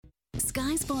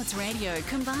Sky Sports Radio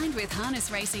combined with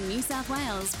Harness Racing New South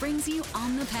Wales brings you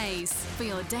On the Pace for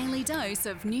your daily dose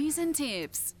of news and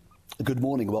tips. Good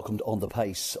morning, welcome to On the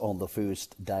Pace on the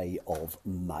first day of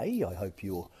May. I hope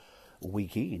your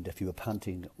weekend, if you were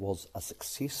punting, was a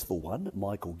successful one.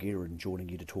 Michael Guerin joining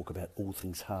you to talk about all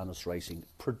things harness racing,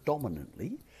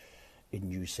 predominantly in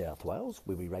New South Wales,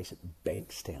 where we race at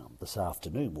Bankstown this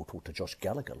afternoon. We'll talk to Josh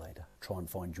Gallagher later, try and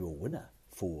find you a winner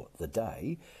for the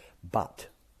day. But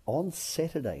on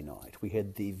Saturday night, we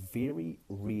had the very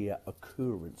rare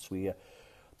occurrence where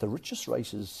the richest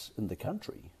races in the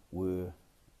country were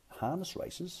harness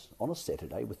races on a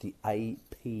Saturday with the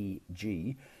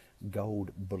APG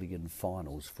Gold Bullion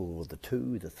Finals for the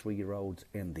 2, the 3-year-olds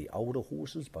and the older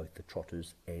horses, both the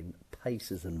trotters and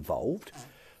pacers involved.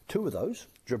 Two of those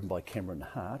driven by Cameron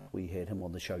Hart. We had him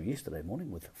on the show yesterday morning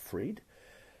with Fred.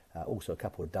 Also a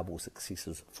couple of double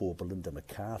successes for Belinda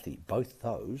McCarthy. Both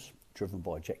those driven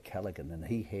by Jack Callaghan, and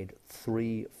he had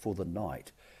 3 for the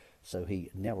night. So he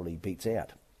narrowly beats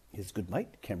out his good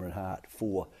mate Cameron Hart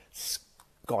for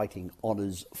skiting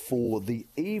honours for the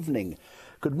evening.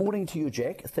 Good morning to you,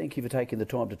 Jack. Thank you for taking the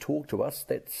time to talk to us.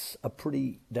 That's a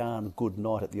pretty darn good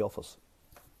night at the office.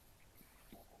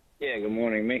 Yeah, good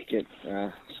morning, Mick. It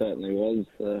certainly was.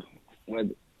 The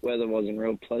weather wasn't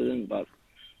real pleasant, but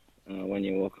when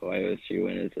you walk away with a few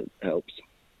winners, it helps.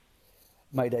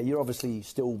 Mate, you're obviously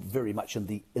still very much in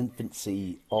the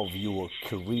infancy of your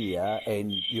career, and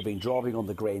you've been driving on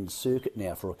the Grand Circuit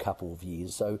now for a couple of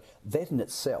years, so that in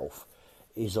itself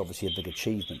is obviously a big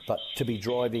achievement. But to be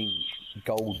driving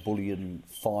Gold Bullion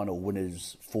final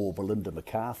winners for Belinda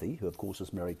McCarthy, who of course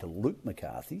is married to Luke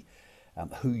McCarthy,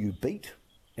 who you beat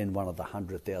in one of the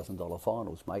 $100,000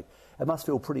 finals, mate, it must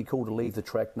feel pretty cool to leave the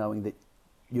track knowing that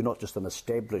you're not just an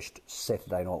established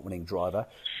Saturday night winning driver,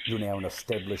 you're now an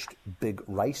established big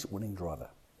race winning driver.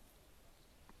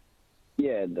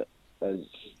 Yeah, as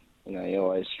you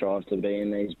always strive to be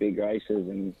in these big races,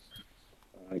 and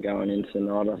going into the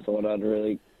night I thought I had a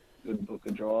really good book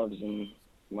of drives and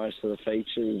most of the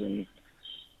features, and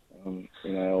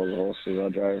all the horses I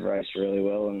drove raced really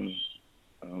well,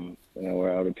 and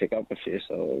we're able to pick up a few,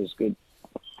 so it was good.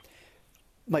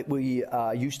 Mate, we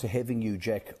are used to having you,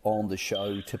 Jack, on the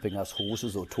show tipping us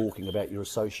horses or talking about your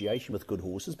association with good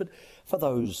horses. But for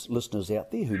those listeners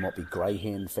out there who might be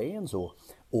greyhound fans or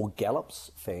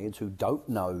gallops fans who don't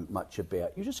know much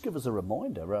about you, just give us a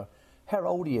reminder. How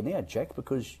old are you now, Jack?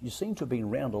 Because you seem to have been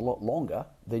around a lot longer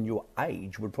than your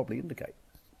age would probably indicate.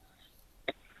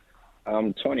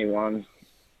 I'm 21.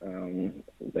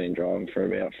 I've been driving for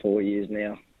about 4 years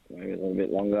now, maybe a little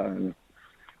bit longer. And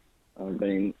I've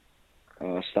been...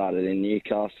 I started in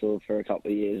Newcastle for a couple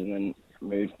of years and then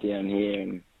moved down here,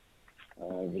 and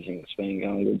everything's been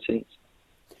going good since.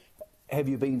 Have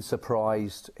you been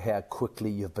surprised how quickly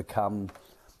you've become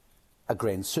a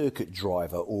Grand Circuit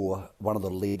driver or one of the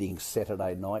leading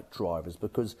Saturday night drivers?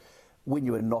 Because when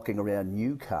you were knocking around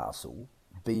Newcastle,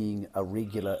 being a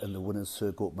regular in the Winners'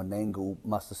 Circle at Menangle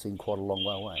must have seemed quite a long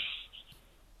way away.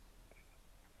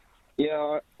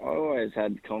 Yeah, I always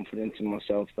had confidence in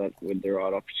myself that with the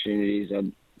right opportunities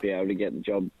I'd be able to get the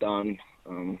job done.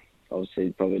 Obviously,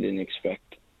 probably didn't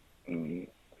expect the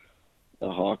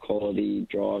high quality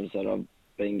drives that I've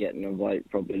been getting of late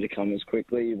probably to come as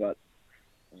quickly, but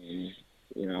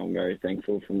I'm very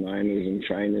thankful for my owners and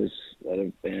trainers that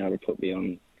have been able to put me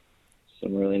on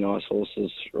some really nice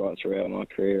horses right throughout my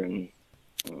career, and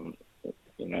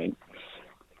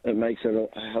it makes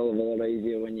it a hell of a lot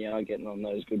easier when you are getting on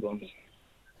those good ones.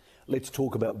 Let's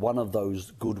talk about one of those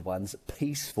good ones,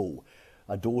 Peaceful,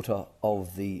 a daughter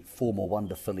of the former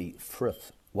Wonder filly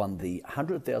Frith, won the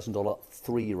 $100,000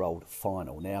 3-year-old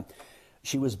final. Now,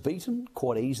 she was beaten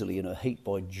quite easily in her heat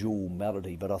by Jewel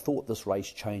Melody, but I thought this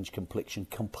race changed complexion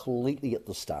completely at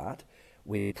the start,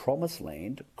 where Promised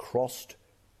Land crossed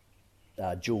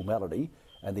Jewel Melody,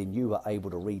 and then you were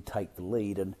able to retake the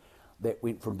lead, and that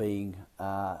went from being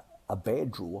a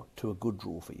bad draw to a good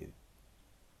draw for you.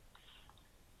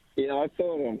 Yeah, I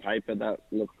thought on paper that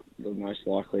looked the most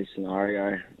likely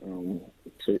scenario.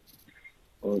 2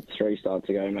 or 3 starts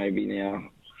ago maybe now.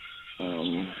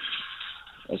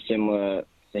 A similar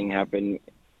thing happened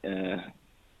in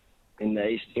the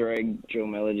Easter egg. Jewel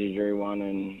Melody drew one,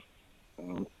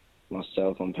 and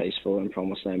myself on Peaceful and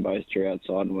Promised Land both drew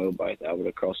outside, and we were both able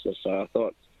to cross us. So I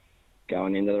thought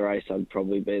going into the race I'd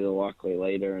probably be the likely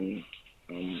leader, and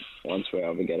once we were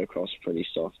able to get across pretty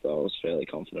soft, I was fairly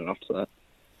confident after that.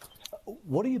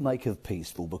 What do you make of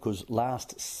Peaceful? Because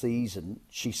last season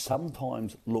she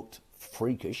sometimes looked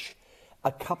freakish.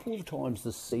 A couple of times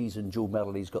this season Jewel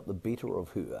Melody's got the better of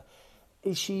her.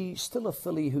 Is she still a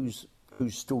filly who's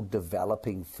who's still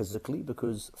developing physically?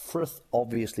 Because Frith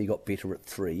obviously got better at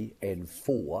 3 and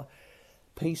 4.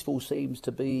 Peaceful seems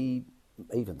to be,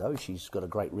 even though she's got a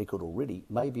great record already,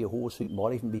 maybe a horse who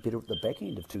might even be better at the back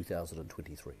end of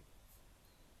 2023.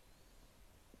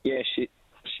 Yeah,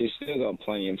 she's still got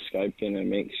plenty of scope in her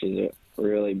mix. She's a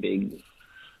really big,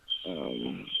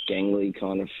 gangly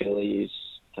kind of filly who's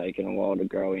taken a while to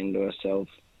grow into herself.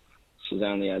 She's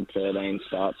only had 13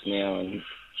 starts now and,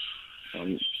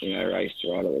 raced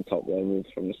right at the top level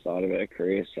from the start of her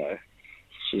career. So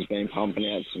she's been pumping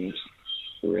out some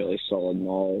really solid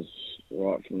miles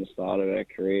right from the start of her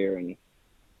career and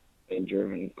been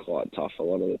driven quite tough a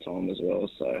lot of the time as well.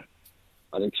 So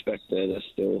I'd expect her to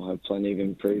still have plenty of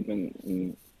improvement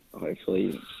and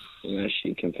hopefully,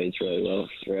 she competes really well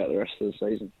throughout the rest of the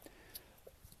season.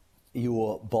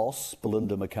 Your boss,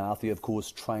 Belinda McCarthy, of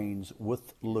course, trains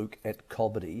with Luke at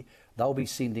Cobbity. They'll be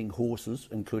sending horses,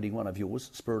 including one of yours,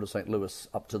 Spirit of St. Louis,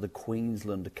 up to the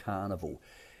Queensland Carnival.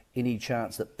 Any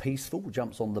chance that Peaceful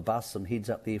jumps on the bus and heads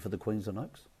up there for the Queensland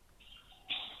Oaks?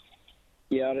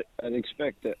 Yeah, I'd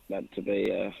expect that to be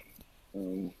her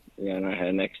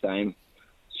next aim.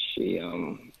 She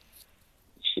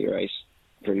raced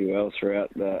pretty well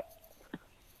throughout the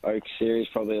Oaks series.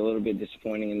 Probably a little bit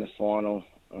disappointing in the final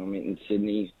in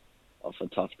Sydney off a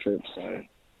tough trip. So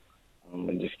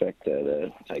I'd expect her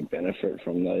to take benefit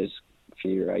from those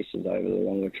few races over the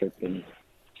longer trip. And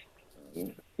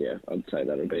I'd say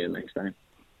that'll be her next aim.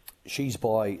 She's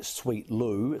by Sweet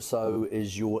Lou, so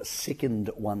is your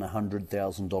second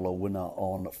 $100,000 winner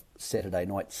on Saturday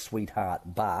night, Sweetheart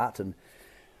Bart. And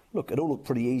look, it all looked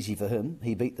pretty easy for him.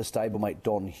 He beat the stablemate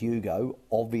Don Hugo.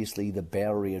 Obviously, the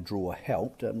barrier draw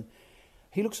helped. And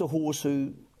he looks a horse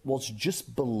who was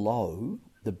just below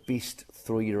the best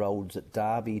 3-year-olds at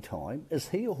Derby time. Is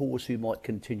he a horse who might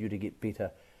continue to get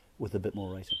better with a bit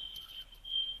more racing?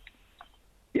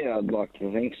 Yeah, I'd like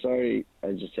to think so.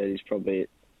 As you said, he's probably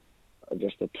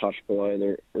just a touch below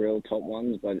the real top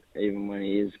ones, but even when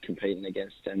he is competing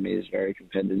against them, he is very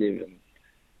competitive.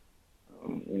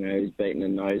 And he's beaten a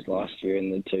nose last year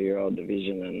in the 2-year-old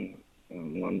division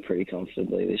and won pretty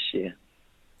comfortably this year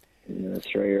in the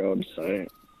 3-year-old. So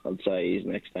I'd say his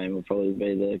next aim will probably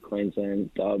be the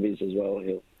Queensland Derbies as well.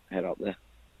 He'll head up there.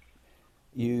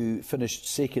 You finished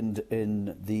second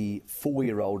in the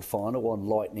 4-year-old final on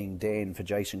Lightning Dan for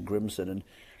Jason Grimson, and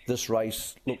this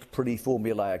race looked pretty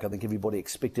formulaic. I think everybody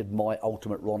expected My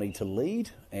Ultimate Ronnie to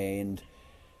lead, and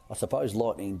I suppose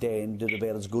Lightning Dan did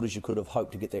about as good as you could have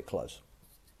hoped to get that close.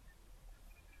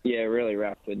 Yeah, really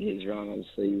rapid his run.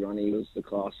 Obviously, Ronnie was the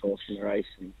class horse in the race,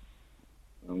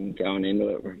 and going into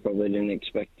it, we probably didn't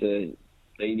expect to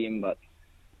beat him, but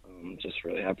just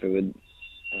really happy with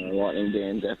Lightning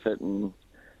Dan's effort, and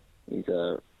he's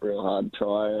a real hard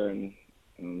trier, and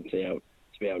to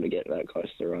be able to get that close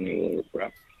to Ronnie will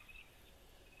wrap.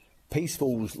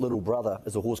 Peaceful's little brother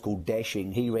is a horse called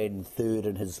Dashing. He ran third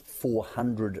in his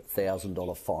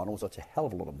 $400,000 final, so it's a hell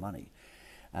of a lot of money.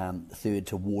 Third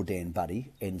to War Dan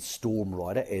Buddy and Storm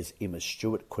Rider as Emma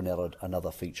Stewart quinelled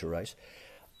another feature race.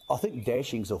 I think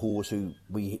Dashing's a horse who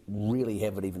we really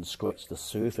haven't even scratched the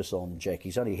surface on, Jack.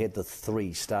 He's only had the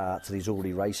 3 starts and he's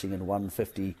already racing in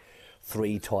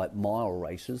 153 type mile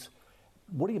races.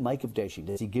 What do you make of Dashing?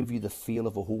 Does he give you the feel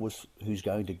of a horse who's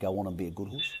going to go on and be a good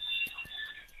horse?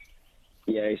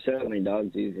 Yeah, he certainly does.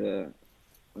 He's a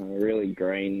really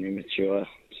green, immature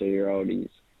 2-year-old. He's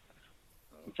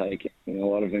taken a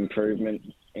lot of improvement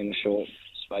in a short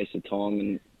space of time,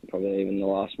 and probably even the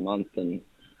last month. And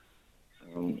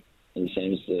he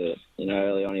seems to,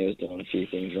 early on he was doing a few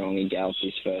things wrong. He galloped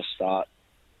his first start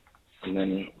and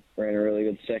then ran a really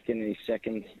good second, his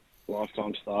second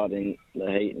lifetime start in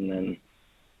the heat, and then,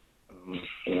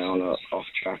 on an off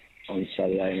track on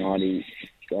Saturday night, he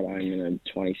got home in a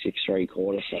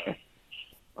 26.75. So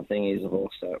I think he's a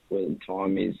horse that with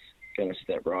time is going to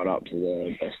step right up to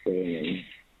the best of him,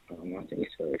 and I think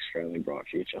he's got an extremely bright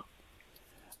future.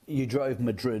 You drove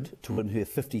Madrid to win her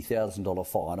 $50,000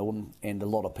 final, and a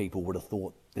lot of people would have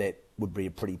thought that would be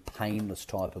a pretty painless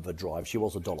type of a drive. She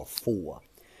was $1.04.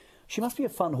 She must be a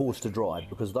fun horse to drive,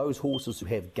 because those horses who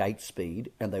have gate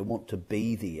speed and they want to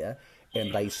be there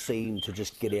and they seem to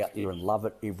just get out there and love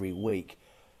it every week,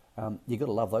 you've got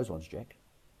to love those ones, Jack.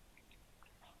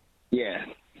 Yeah,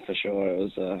 for sure. It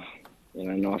was a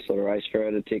nice little race for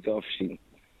her to tick off. She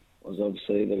was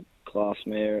obviously the class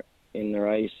mare in the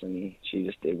race, and she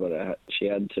just did what she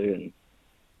had to,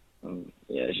 and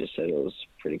as you said, it was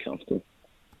pretty comfortable.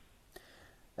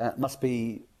 It must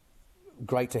be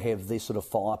great to have this sort of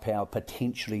firepower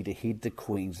potentially to head to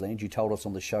Queensland. You told us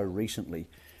on the show recently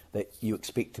that you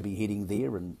expect to be heading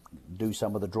there and do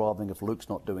some of the driving if Luke's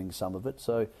not doing some of it.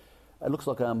 So it looks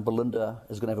like Belinda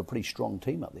is going to have a pretty strong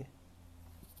team up there.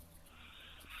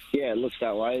 Yeah, it looks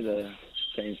that way. The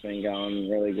team's been going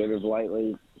really good of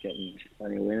lately, getting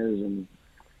plenty of winners, and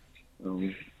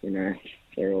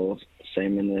they're all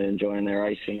seeming to enjoying their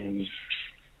racing and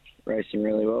racing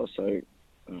really well. So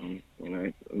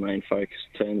the main focus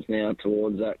turns now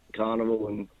towards that carnival,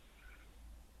 and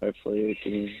hopefully we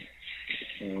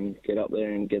can get up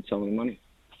there and get some of the money.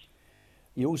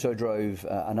 You also drove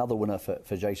another winner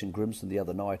for Jason Grimson the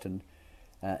other night, and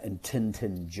in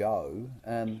Tintin Joe.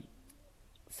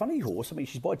 Funny horse. I mean,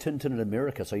 she's by Tintin in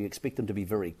America, so you expect them to be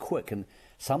very quick. And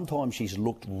sometimes she's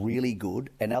looked really good,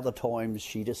 and other times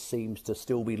she just seems to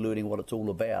still be learning what it's all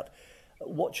about.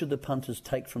 What should the punters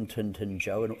take from Tintin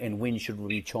Joe, and when should we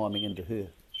be chiming into her?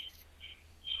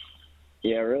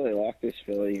 Yeah, I really like this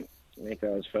filly. Mick,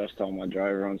 that was the first time I drove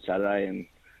her on Saturday, and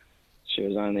she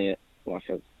was only like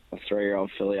a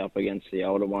 3-year-old filly up against the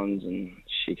older ones, and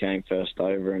she came first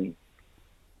over, and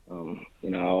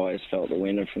I always felt the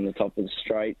winner from the top of the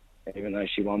straight, even though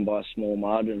she won by a small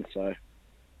margin. So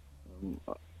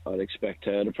I'd expect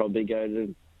her to probably go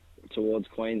towards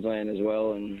Queensland as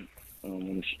well. And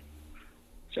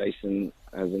Jason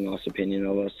has a nice opinion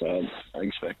of her, so I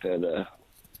expect her to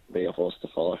be a horse to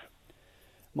follow.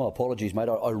 My apologies, mate.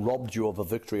 I robbed you of a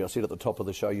victory. I said at the top of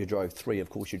the show you drove 3. Of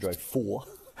course, you drove 4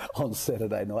 on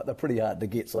Saturday night. They're pretty hard to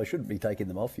get, so I shouldn't be taking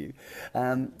them off you.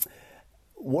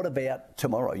 What about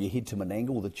tomorrow? You head to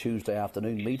Menangle, the Tuesday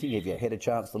afternoon meeting. Have you had a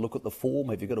chance to look at the form?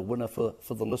 Have you got a winner for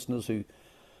the listeners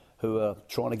who are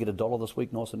trying to get $1 this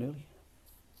week nice and early?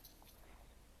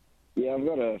 Yeah, I've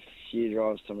got a few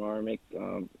drives tomorrow, Mick.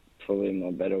 Probably my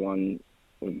better one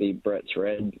would be Brett's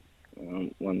Red,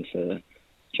 one for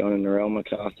John and Narelle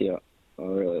McCarthy. I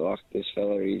really like this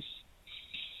fella.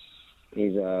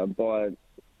 He's by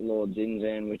Lord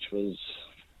Zinzan, which was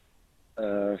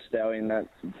a stallion that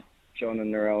John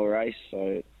and Narelle race,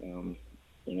 so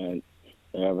they're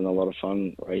having a lot of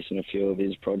fun racing a few of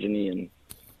his progeny,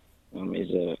 and he's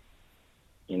a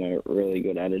really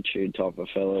good attitude type of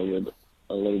fellow with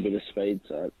a little bit of speed.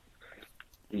 So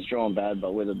he's drawn bad,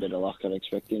 but with a bit of luck, I'd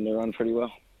expect him to run pretty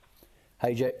well.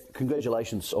 Hey Jack,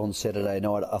 congratulations on Saturday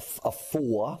night. A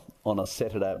 4 on a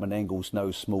Saturday at Menangle's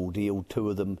no small deal. 2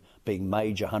 of them being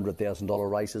major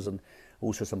 $100,000 races, and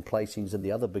also some placings in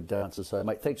the other big dances. So,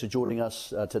 mate, thanks for joining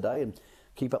us today, and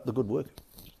keep up the good work.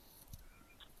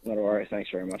 Not a worry. Thanks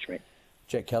very much, mate.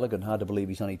 Jack Callaghan, hard to believe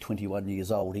he's only 21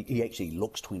 years old. He actually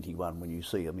looks 21 when you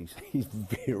see him. He's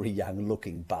very young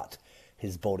looking, but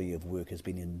his body of work has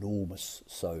been enormous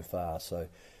so far. So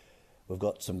we've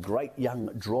got some great young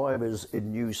drivers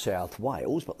in New South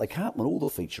Wales, but they can't win all the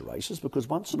feature races because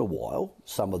once in a while,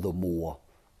 some of the more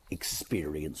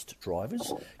experienced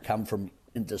drivers come from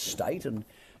interstate and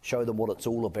show them what it's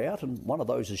all about. And one of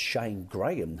those is Shane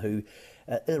Graham, who,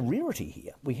 a rarity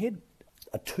here. We had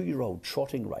a 2-year-old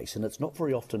trotting race, and it's not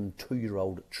very often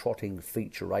 2-year-old trotting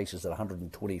feature races at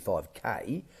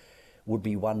 125k would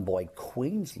be won by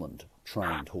Queensland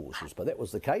trained horses, but that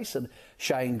was the case. And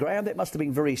Shane Graham, that must have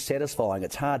been very satisfying.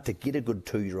 It's hard to get a good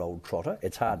 2-year-old trotter.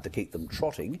 It's hard to keep them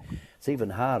trotting. It's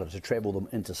even harder to travel them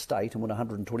interstate and win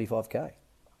 125k.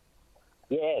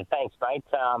 Yeah, thanks, mate.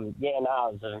 I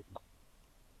was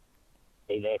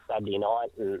be there Saturday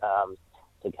night, and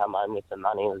to come home with the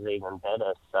money was even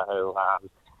better. So,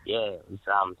 it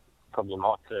was probably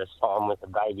my first time with a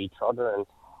baby trotter, and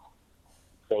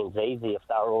seems easy if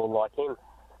they were all like him.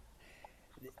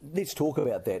 Let's talk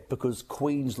about that, because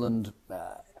Queensland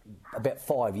about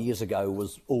 5 years ago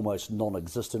was almost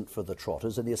non-existent for the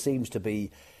trotters, and there seems to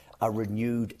be a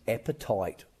renewed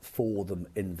appetite for them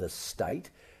in the state.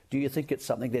 Do you think it's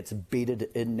something that's bedded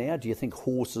in now? Do you think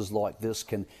horses like this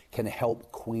can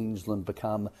help Queensland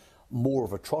become more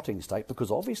of a trotting state?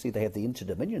 Because obviously they have the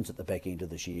Inter-Dominions at the back end of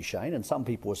this year, Shane, and some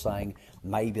people are saying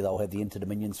maybe they'll have the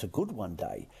Inter-Dominions for good one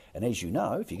day. And as you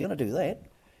know, if you're going to do that,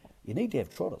 you need to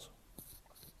have trotters.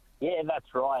 Yeah, that's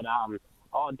right.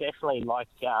 Definitely, like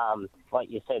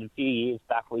you said, a few years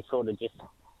back, we sort of just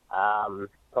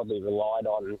probably relied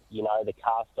on, the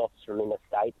cast-offs from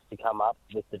interstates to come up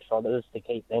with the trotters to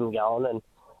keep them going.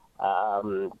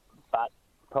 And but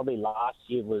probably last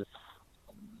year was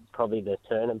probably the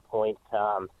turning point.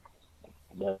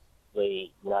 The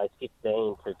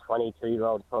 15 to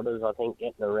 22-year-old trotters, I think,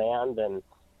 getting around, and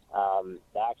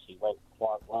they actually went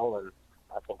quite well. And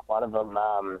I think one of them,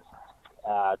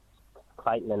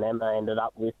 Clayton and Emma ended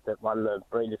up with, that won the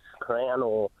Breeders' Crown,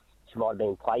 or she might have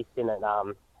been placed in it.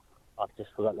 I've just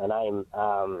forgotten the name.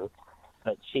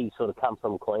 But she sort of come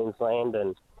from Queensland,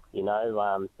 and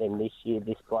Then this year,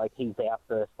 this bloke, he's our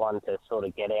first one to sort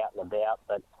of get out and about,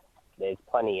 but there's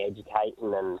plenty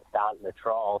educating and starting to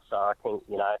trial. So I think,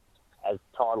 as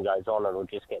time goes on, it'll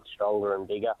just get stronger and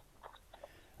bigger.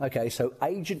 Okay, so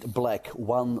Agent Black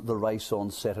won the race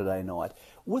on Saturday night.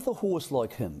 With a horse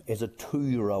like him, as a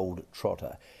 2-year-old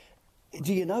trotter,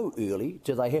 do you know early,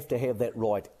 do they have to have that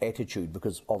right attitude?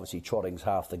 Because obviously trotting's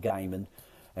half the game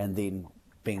and then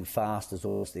being fast is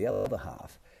always the other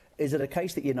half. Is it a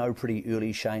case that you know pretty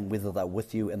early, Shane, whether they're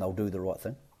with you and they'll do the right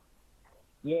thing?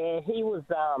 Yeah, he was,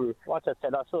 like I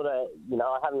said, I sort of,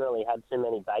 I haven't really had too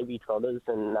many baby trotters,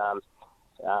 and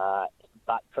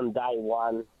but from day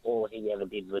one, all he ever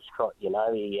did was trot, He,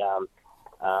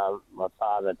 my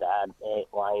father, Dad,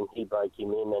 Wayne, he broke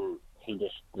him in, and he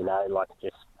just,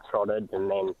 just trotted, and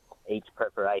then each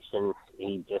preparation,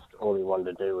 all he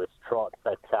wanted to do was trot.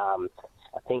 But I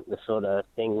think the sort of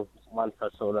thing, once I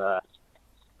sort of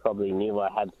probably knew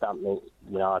I had something,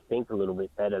 I think a little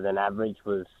bit better than average,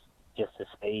 was just the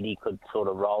speed he could sort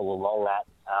of roll along at,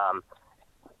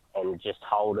 and just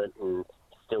hold it and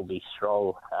still be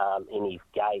strong in his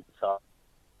gait. So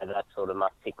that sort of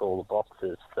must tick all the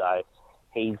boxes. So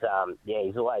he's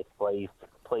always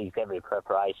pleased every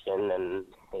preparation, and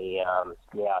he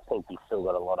I think he's still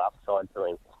got a lot of upside to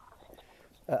him.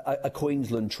 A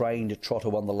Queensland trained trotter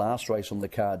won the last race on the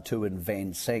card too in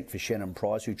Van Sank for Shannon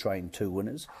Price, who trained 2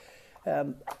 winners. I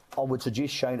would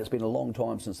suggest, Shane, it's been a long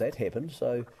time since that happened,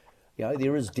 so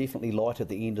there is definitely light at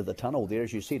the end of the tunnel there.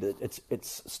 As you said,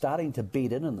 it's starting to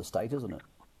bed in the state, isn't it?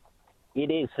 It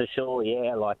is for sure,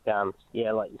 yeah. Like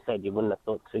you said, you wouldn't have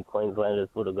thought 2 Queenslanders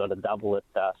would have got a double at,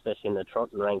 especially in the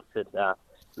trotting ranks at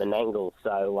Menangle.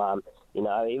 So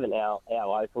even our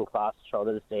open class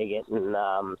trotters, they're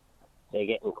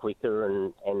getting quicker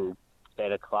and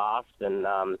better classed, and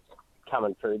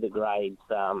coming through the grades.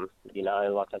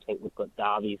 Like I think we've got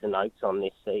Derbies and Oaks on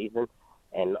this season,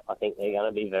 and I think they're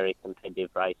going to be very competitive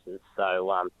races.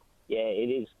 So it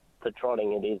is for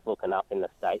trotting. It is looking up in the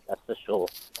state, that's for sure.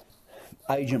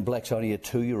 Agent Black's only a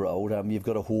 2-year-old. You've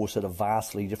got a horse at a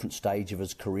vastly different stage of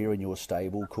his career in your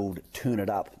stable called Turn It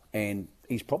Up, and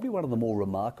he's probably one of the more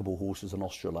remarkable horses in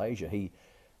Australasia.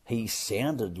 He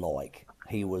sounded like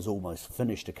he was almost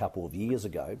finished a couple of years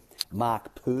ago.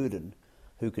 Mark Purdon,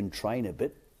 who can train a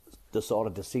bit,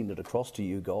 decided to send it across to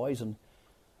you guys, and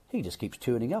he just keeps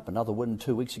turning up. Another win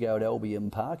 2 weeks ago at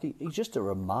Albion Park. He's just a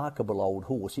remarkable old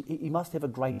horse. He must have a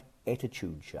great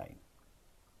attitude, Shane.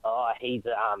 Oh, he's,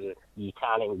 you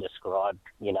can't even describe,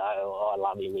 I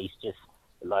love him. He's just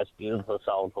the most beautiful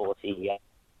old horse.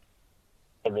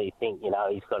 Everything,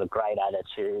 he's got a great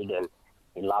attitude, and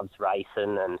he loves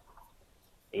racing, and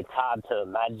it's hard to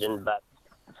imagine, but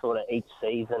sort of each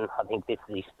season, I think this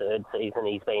is his 3rd season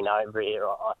he's been over here,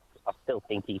 I still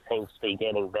think he seems to be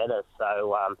getting better.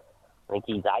 So I think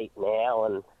he's 8 now,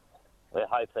 and we're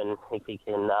hoping if he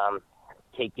can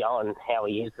keep going how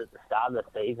he is at the start of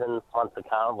the season, once the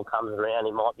carnival comes around,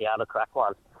 he might be able to crack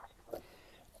one.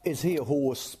 Is he a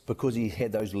horse, because he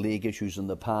had those leg issues in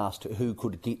the past, who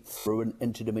could get through an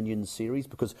Inter-Dominion series?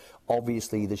 Because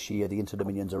obviously this year the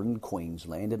Inter-Dominions are in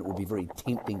Queensland, and it would be very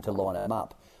tempting to line him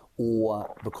up.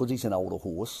 Or, because he's an older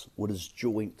horse, would his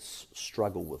joints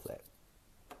struggle with that?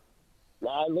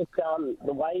 No, look,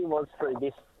 the way he was through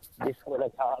this winter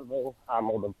carnival,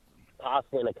 or the past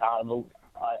winter carnival,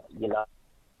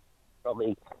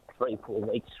 probably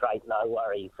 3-4 weeks straight, no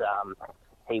worries.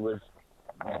 He was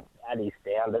at his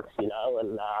soundest, and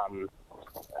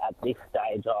at this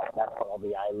stage, that's what I'll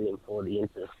be aiming him for, the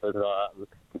interest. Because,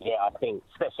 I think,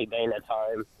 especially being at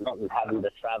home, not having to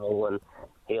travel, and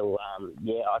he'll,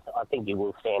 I think he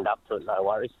will stand up to it, no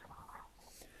worries.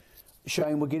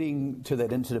 Shane, we're getting to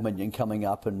that Inter-Dominion coming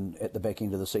up and at the back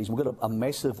end of the season. We've got a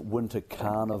massive winter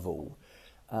carnival.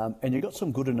 And you've got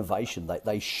some good innovation.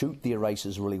 They shoot their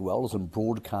races really well and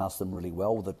broadcast them really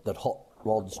well. That hot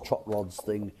rods, trot rods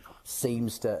thing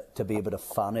seems to be a bit of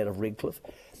fun out of Redcliffe.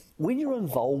 When you're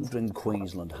involved in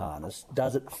Queensland harness,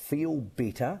 does it feel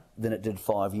better than it did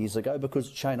 5 years ago?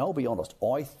 Because, Shane, I'll be honest,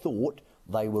 I thought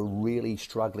they were really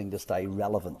struggling to stay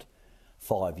relevant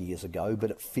 5 years ago,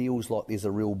 but it feels like there's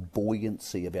a real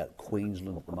buoyancy about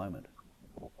Queensland at the moment.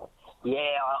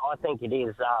 Yeah, I think it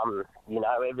is.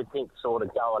 Everything's sort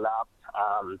of going up.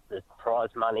 The prize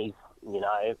money's,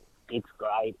 it's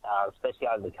great, especially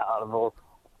over the carnival.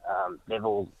 They've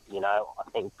all, I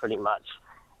think pretty much,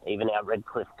 even our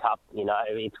Redcliffe Cup,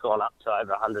 it's gone up to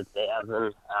over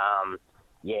 100,000.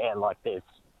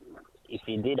 If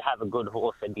you did have a good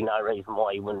horse, there'd be no reason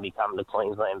why you wouldn't be coming to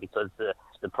Queensland, because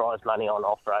the prize money on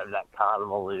offer over that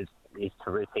carnival is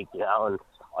terrific, and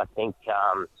I think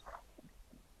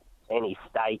any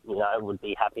state, you know, would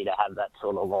be happy to have that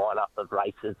sort of lineup of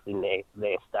races in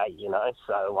their state, you know.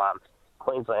 So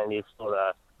Queensland is sort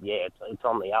of, it's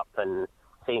on the up and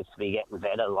seems to be getting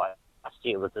better. Like last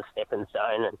year was a stepping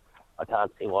stone, and I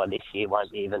can't see why this year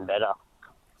won't be even better.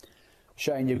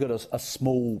 Shane, you've got a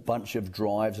small bunch of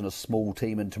drives and a small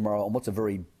team in tomorrow on what's a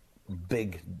very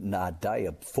big day,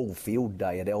 a full field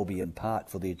day at Albion Park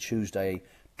for their Tuesday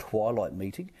twilight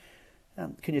meeting.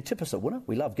 Can you tip us a winner?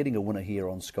 We love getting a winner here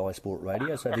on Sky Sport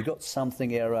Radio. So if you've got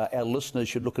something our listeners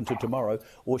should look into tomorrow,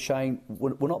 or Shane,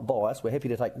 we're not biased. We're happy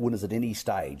to take winners at any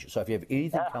stage. So if you have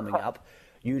anything coming up,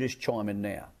 you just chime in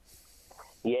now.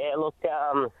 Yeah, look,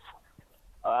 tomorrow.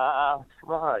 I've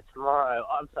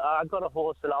got a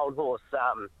horse, an old horse,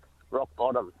 Rock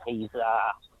Bottom. He's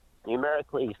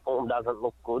numerically his form doesn't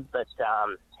look good, but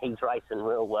he's racing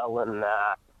real well, and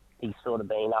he's sort of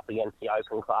been up against the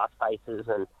open class paces,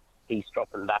 and he's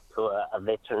dropping back to a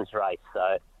veterans race.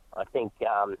 So I think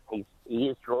he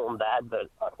is drawn bad, but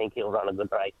I think he'll run a good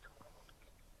race.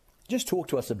 Just talk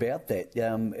to us about that.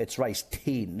 It's race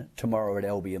 10 tomorrow at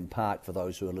Albion Park for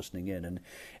those who are listening in, and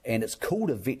it's called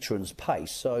a veterans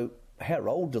pace. So how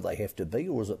old do they have to be,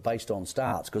 or is it based on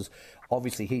starts? Because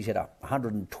obviously he's had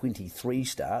 123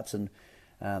 starts, and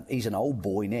he's an old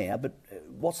boy now. But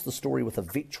what's the story with a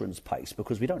veterans pace?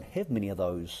 Because we don't have many of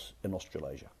those in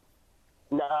Australasia.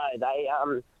 No, they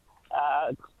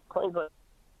Queensland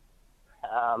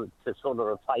to sort of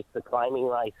replace the claiming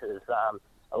races.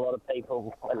 A lot of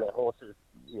people, when their horses,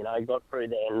 you know, got through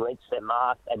there and reached their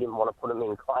mark, they didn't want to put them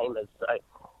in claimers. So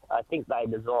I think they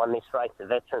designed this race a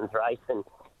veterans race, and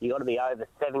you got to be over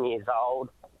 7 years old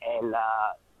and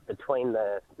between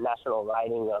the national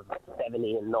rating of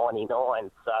 70 and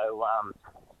 99. So,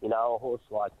 you know, a horse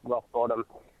like Rock Bottom,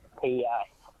 he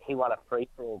won a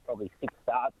free-for-all probably 6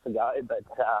 starts ago, but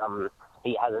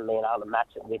he hasn't been able to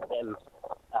match it with them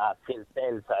since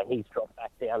then. So he's dropped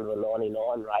back down to a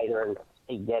 99 rater, and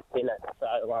he gets in it.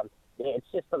 So,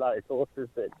 it's just for those horses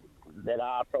that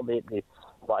are probably at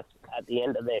the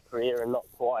end of their career and not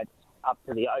quite up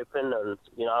to the open, and,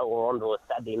 you know, or onto a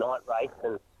Saturday night race,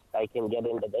 and they can get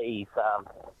into these.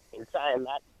 In saying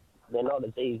that, they're not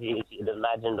as easy as you'd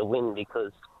imagine to win,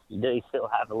 because you do still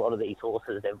have a lot of these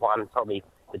horses. They've won probably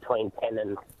between 10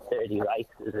 and 30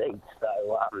 races each.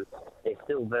 So they're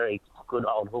still very good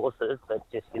old horses, but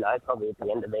just, you know, probably at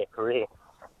the end of their career.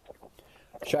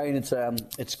 Shane,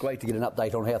 it's great to get an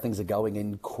update on how things are going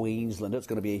in Queensland. It's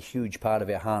going to be a huge part of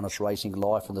our harness racing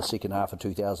life in the second half of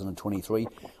 2023.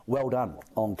 Well done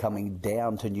on coming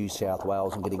down to New South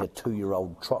Wales and getting a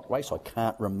 2-year-old trot race. I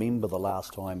can't remember the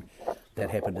last time that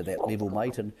happened at that level,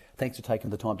 mate. And thanks for taking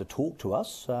the time to talk to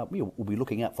us. We'll be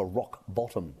looking out for Rock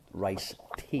Bottom race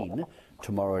 10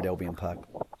 tomorrow at Albion Park.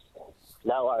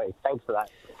 No worries. Thanks for that.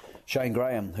 Shane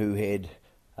Graham, who had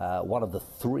one of the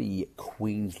 3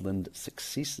 Queensland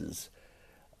successes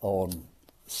on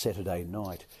Saturday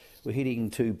night. We're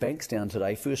heading to Bankstown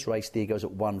today. First race there goes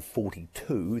at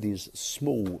 1:42. There's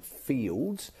small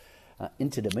fields.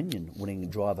 Inter-Dominion winning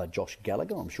driver Josh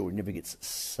Gallagher, I'm sure he never gets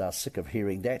sick of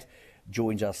hearing that,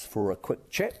 joins us for a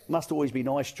quick chat. Must always be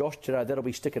nice, Josh. Today that'll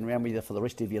be sticking around with you for the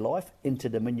rest of your life.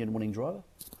 Inter-Dominion winning driver.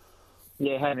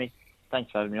 Yeah, hey Mick.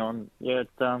 Thanks for having me on. Yeah,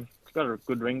 it's got a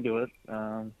good ring to it.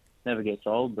 Never gets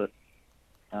old, but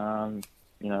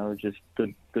you know, it's just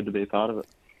good to be a part of it.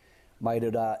 Mate,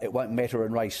 it won't matter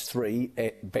in race 3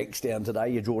 at Bankstown today.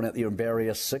 You're drawn out there in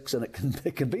barrier 6, and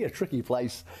it can be a tricky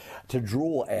place to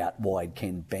draw out wide,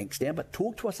 Ken Bankstown. But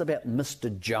talk to us about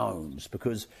Mr. Jones,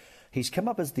 because he's come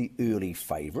up as the early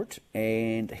favourite,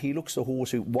 and he looks a horse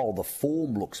who, while the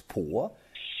form looks poor,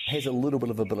 has a little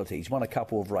bit of ability. He's won a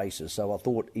couple of races, so I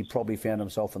thought he probably found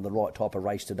himself in the right type of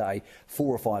race today.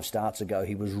 4 or 5 starts ago,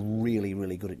 he was really,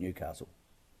 really good at Newcastle.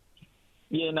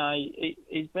 Yeah, no,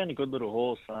 he's been a good little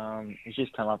horse. He's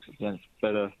just come up against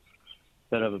better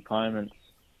opponents.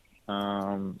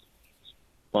 Like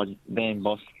Van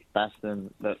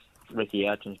Basten, that Ricky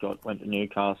Ouchen's went to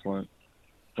Newcastle and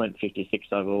went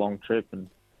 56 over a long trip, and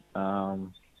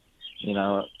you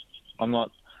know, I'm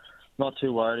not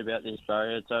too worried about this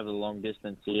barrier. It's over the long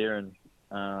distance here, and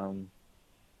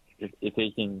if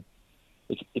he can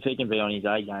be on his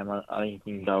A game, I think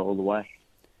he can go all the way.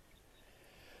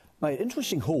 Mate,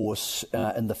 interesting horse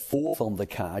in the 4th on the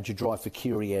card. You drive for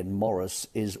Guerin Morris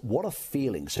is What a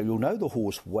Feeling. So you'll know the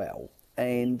horse well,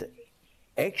 and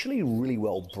actually really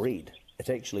well bred. It's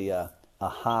actually a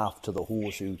half to the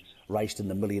horse who raced in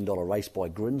the $1 million race by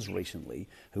Grins recently,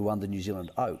 who won the New Zealand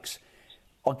Oaks.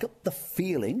 I got the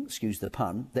feeling, excuse the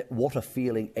pun, that What a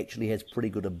Feeling actually has pretty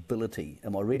good ability.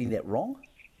 Am I reading that wrong?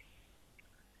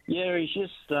 Yeah, he's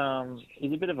just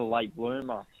he's a bit of a late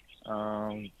bloomer.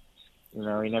 you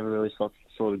know, he never really sort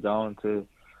of going to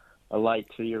a late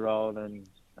 2-year-old, and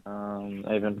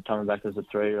even coming back as a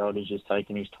 3-year-old, he's just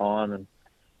taking his time, and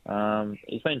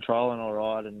he's been trialling all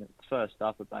right, and it's first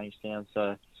up at Bankstown,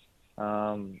 so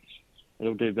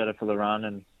he'll do better for the run,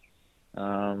 and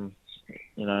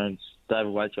you know,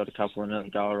 David Waite's got a couple in it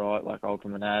that go all right, like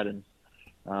Ultimate Ad and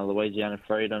Louisiana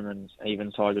Freedom, and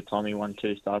even Tiger Tommy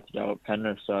 1-2 starts to go at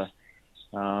Penrith, so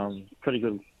pretty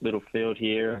good little field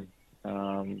here,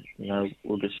 and you know,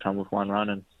 we'll just come with one run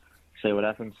and see what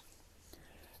happens.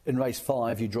 In race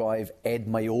 5, you drive Ad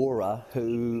Mayora,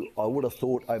 who I would have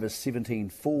thought over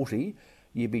 1740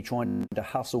 you'd be trying to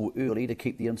hustle early to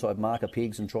keep the inside marker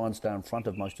pegs and try and stay in front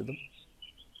of most of them.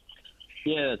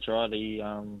 Yeah, that's right. He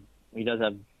does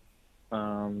have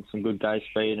some good gate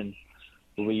speed, and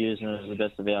we'll be using it to the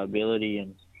best of our ability.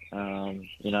 And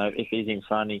you know, if he's in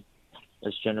front, he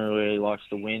just generally likes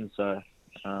to win. So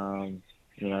you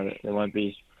know, there won't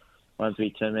be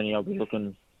too many I'll be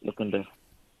looking to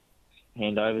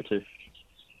hand over to.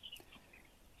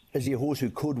 Is he a horse who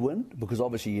could win? Because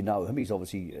obviously you know him. He's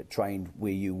obviously trained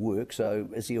where you work. So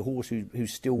is he a horse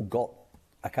who's still got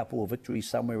a couple of victories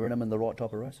somewhere in him in the right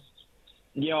type of race?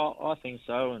 Yeah, I think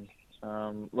so.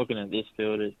 And looking at this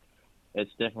field,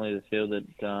 it's definitely the field that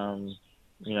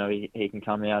you know, he can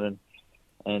come out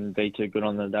and be too good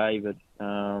on the day. But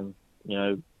you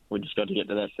know, we just got to get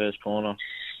to that first corner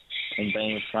and be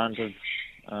in front of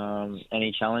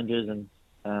any challenges. And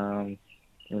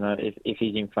you know, if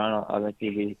he's in front, I think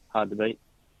he'll be hard to beat.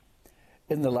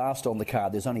 In the last on the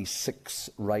card, there's only 6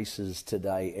 races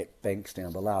today at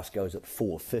Bankstown. The last goes at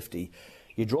 4:50.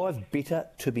 You drive Better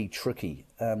to Be Tricky.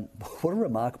 What a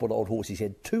remarkable old horse. He's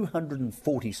had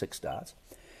 246 starts.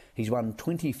 He's won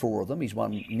 24 of them. He's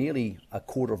won nearly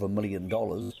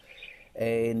 $250,000.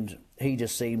 And he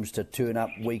just seems to turn up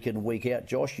week in, week out.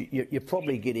 Josh, you're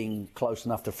probably getting close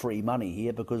enough to free money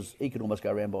here, because he can almost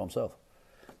go around by himself.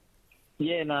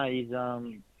 Yeah, no, he's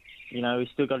you know, he's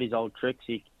still got his old tricks.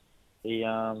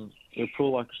 He'll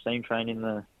pull like a steam train in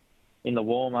the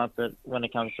warm up, but when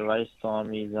it comes to race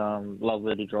time, he's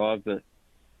lovely to drive. But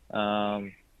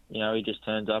you know, he just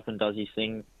turns up and does his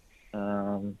thing.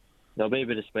 There'll be a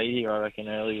bit of speed here, I reckon,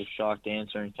 early with Shark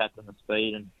Dancer and Captain the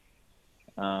Speed,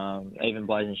 and even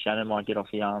Blazing Shannon might get off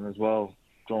the arm as well,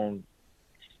 drawn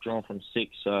from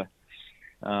 6. So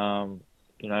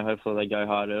you know, hopefully they go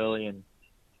hard early, and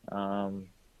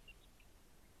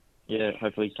yeah,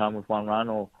 hopefully come with one run,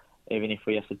 or even if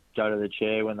we have to go to the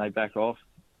chair when they back off,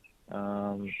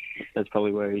 that's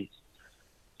probably where his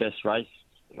best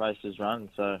races run.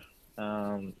 So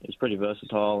he's pretty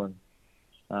versatile,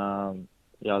 and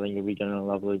yeah, I think he'll be doing a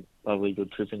lovely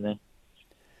good trip in there.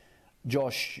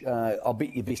 Josh, I'll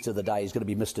bet your best of the day is going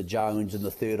to be Mr. Jones in the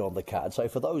 3rd on the card. So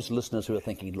for those listeners who are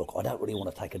thinking, look, I don't really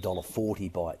want to take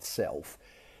 $1.40 by itself,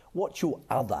 what's your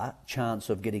other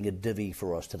chance of getting a divvy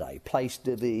for us today? Place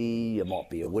divvy, it might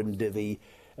be a win divvy.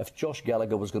 If Josh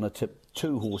Gallagher was going to tip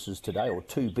 2 horses today, or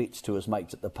 2 bets to his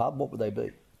mates at the pub, what would they be?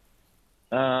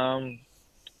 Yeah,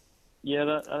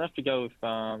 I'd have to go with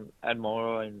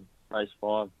Admira in race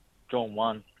 5, drawn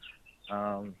 1.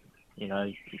 You know,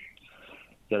 you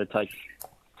got to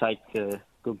take a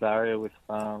good barrier with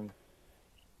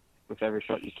every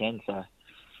shot you can. So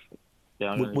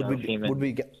yeah,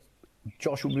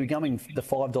 Josh, would we be going the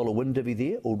 $5 win divvy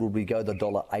there, or would we go the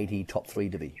 $1.80 top 3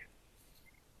 divvy?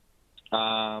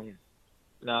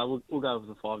 No, we'll go with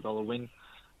the $5 win.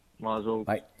 Might as well,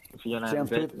 mate, if you're going to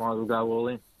have a bet, might as well go all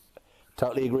in.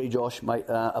 Totally agree, Josh, mate.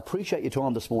 Appreciate your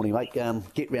time this morning, mate.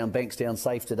 Get round Bankstown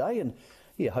safe today, and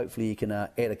yeah, hopefully you can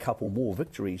add a couple more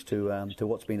victories to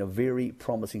what's been a very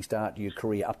promising start to your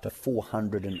career, up to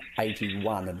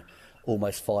 481 and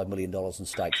almost $5 million in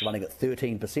stakes, running at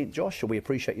 13%. Josh, so we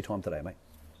appreciate your time today, mate.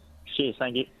 Cheers,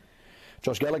 thank you.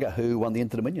 Josh Gallagher, who won the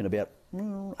Inter-Dominion about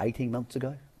 18 months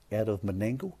ago out of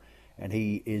Menangle, and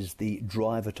he is the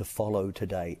driver to follow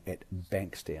today at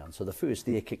Bankstown. So the first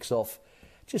there kicks off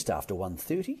just after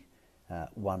 1:30,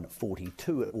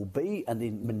 1:42 it will be, and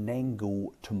then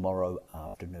Menangle tomorrow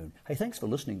afternoon. Hey, thanks for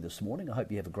listening this morning. I hope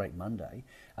you have a great Monday.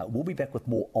 We'll be back with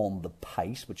more On the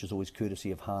Pace, which is always courtesy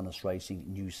of Harness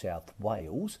Racing New South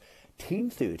Wales,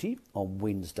 10:30 on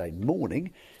Wednesday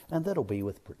morning, and that'll be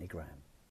with Brittany Graham.